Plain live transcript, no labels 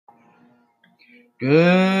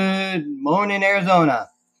Good morning, Arizona,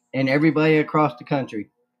 and everybody across the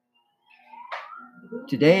country.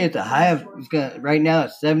 Today is a high of right now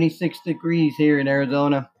it's 76 degrees here in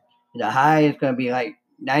Arizona. The high is going to be like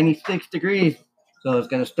 96 degrees, so it's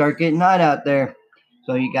going to start getting hot out there.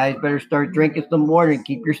 So you guys better start drinking some water and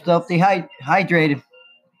keep yourself hydrated.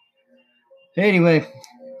 Anyway,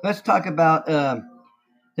 let's talk about the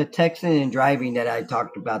texting and driving that I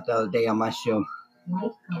talked about the other day on my show.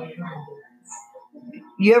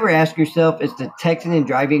 You ever ask yourself, is the texting and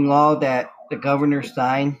driving law that the governor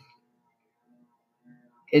signed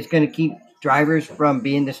is going to keep drivers from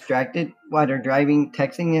being distracted while they're driving,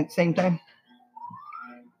 texting at the same time?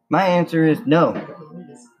 My answer is no,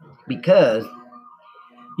 because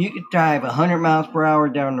you could drive 100 miles per hour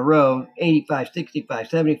down the road, 85, 65,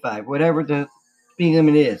 75, whatever the speed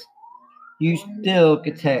limit is. You still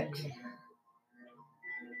could text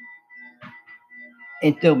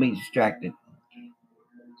and still be distracted.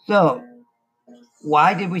 So,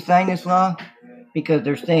 why did we sign this law? Because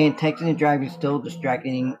they're saying texting and driving is still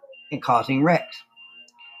distracting and causing wrecks.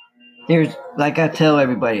 There's, like I tell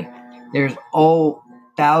everybody, there's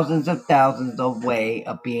thousands of ways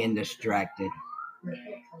of being distracted.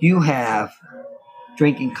 You have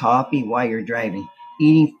drinking coffee while you're driving,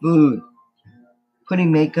 eating food,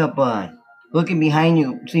 putting makeup on, looking behind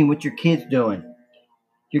you, seeing what your kid's doing.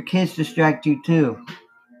 Your kids distract you too.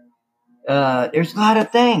 There's a lot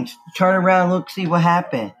of things. Turn around, look, see what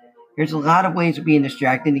happened. There's a lot of ways of being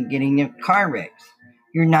distracted and getting in car wrecks.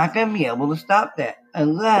 You're not going to be able to stop that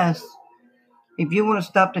unless, if you want to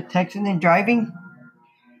stop the texting and driving,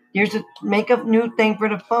 make a new thing for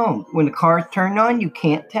the phone. When the car's turned on, you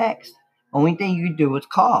can't text. Only thing you can do is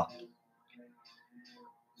call.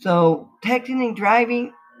 So texting and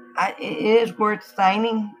driving, it is worth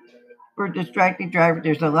signing for distracted drivers.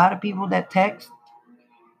 There's a lot of people that text.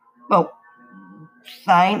 Well,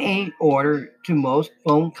 sign a order to most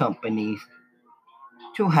phone companies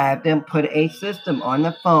to have them put a system on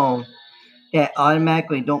the phone that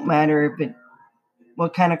automatically, don't matter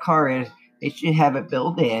what kind of car it is, they should have it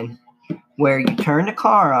built in where you turn the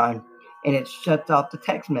car on and it shuts off the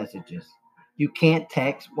text messages. You can't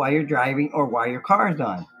text while you're driving or while your car is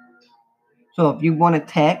on. So if you want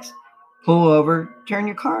to text, pull over, turn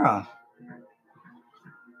your car off.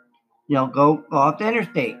 Go off the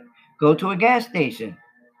interstate. Go to a gas station.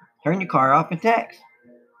 Turn your car off and text.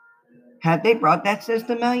 Have they brought that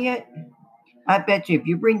system out yet? I bet you if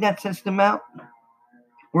you bring that system out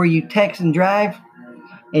where you text and drive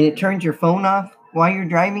and it turns your phone off while you're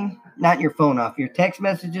driving, not your phone off, your text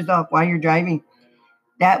messages off while you're driving,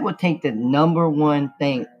 that would take the number one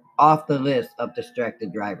thing off the list of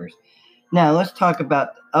distracted drivers. Now, let's talk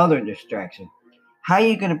about other distraction. How are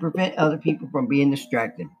you going to prevent other people from being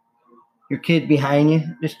distracted? Your kid behind you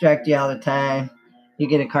distract you all the time. You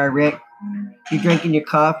get a car wreck. You're drinking your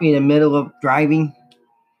coffee in the middle of driving.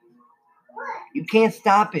 You can't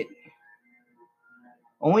stop it.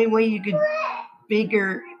 Only way you could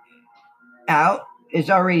figure out is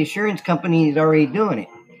already insurance company is already doing it.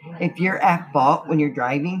 If you're at fault when you're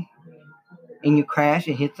driving and you crash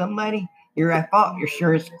and hit somebody, you're at fault. Your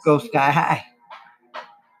insurance goes sky high.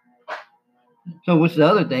 So what's the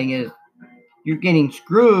other thing is you're getting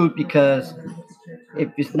screwed because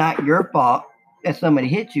if it's not your fault that somebody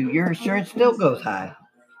hit you, your insurance still goes high.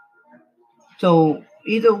 So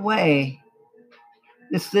either way,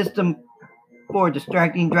 the system for a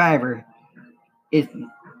distracting driver is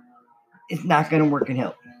not going to work and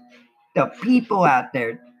help. The people out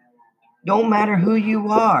there, don't matter who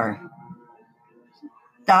you are,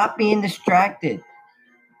 stop being distracted.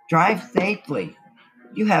 Drive safely.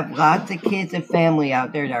 You have lots of kids and family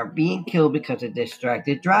out there that are being killed because of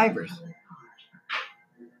distracted drivers.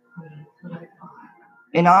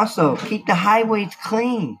 And also, keep the highways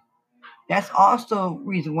clean. That's also a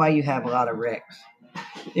reason why you have a lot of wrecks.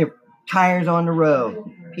 There are tires on the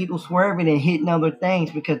road. People swerving and hitting other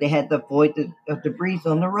things because they had to avoid the debris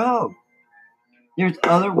on the road. There's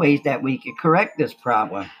other ways that we can correct this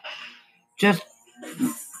problem. Just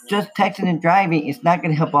texting and driving is not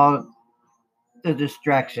going to help all the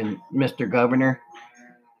distraction, Mr. Governor.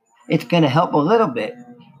 It's going to help a little bit.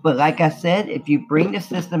 But like I said, if you bring the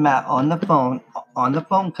system out on the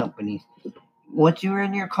phone companies, once you're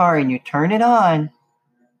in your car and you turn it on, it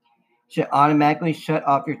should automatically shut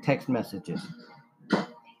off your text messages.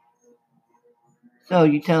 So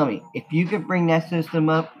you tell me, if you could bring that system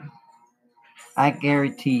up, I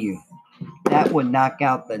guarantee you that would knock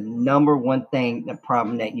out the number one thing, the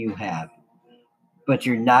problem that you have. But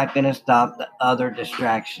you're not going to stop the other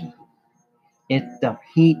distraction. It's the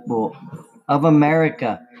people of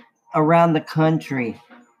America around the country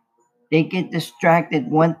They get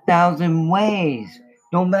distracted 1,000 ways,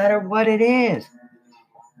 no matter what it is.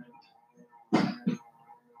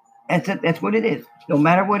 That's what it is. No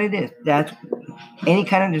matter what it is, that's any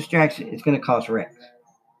kind of distraction is going to cause wrecks.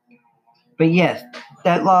 But yes,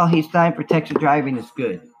 that law he signed for Texas driving is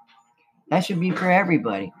good. That should be for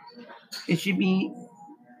everybody. It should be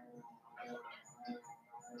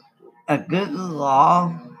a good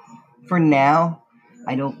law for now.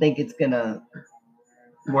 I don't think it's going to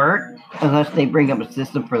work unless they bring up a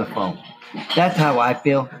system for the phone. That's how I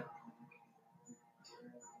feel.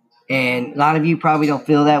 And a lot of you probably don't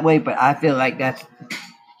feel that way, but I feel like that's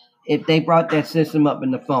if they brought that system up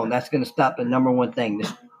in the phone, that's going to stop the number one thing,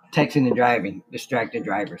 this texting and driving, distracted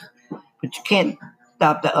drivers. But you can't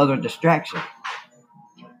stop the other distraction.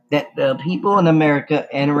 That the people in America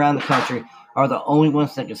and around the country are the only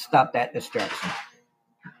ones that can stop that distraction.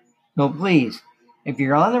 So please, if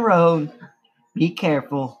you're on the road, be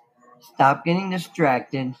careful, stop getting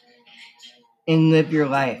distracted, and live your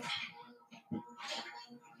life.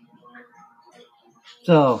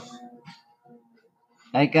 So,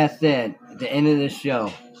 like I said at the end of this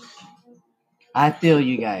show, I feel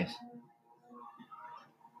you guys.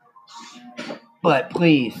 But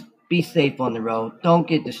please, be safe on the road. Don't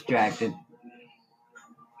get distracted.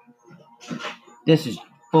 This is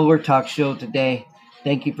Fuller Talk Show today.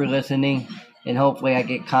 Thank you for listening. And hopefully I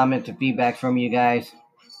get comments and feedback from you guys.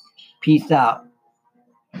 Peace out.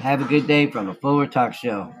 Have a good day from the Fuller Talk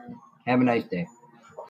Show. Have a nice day.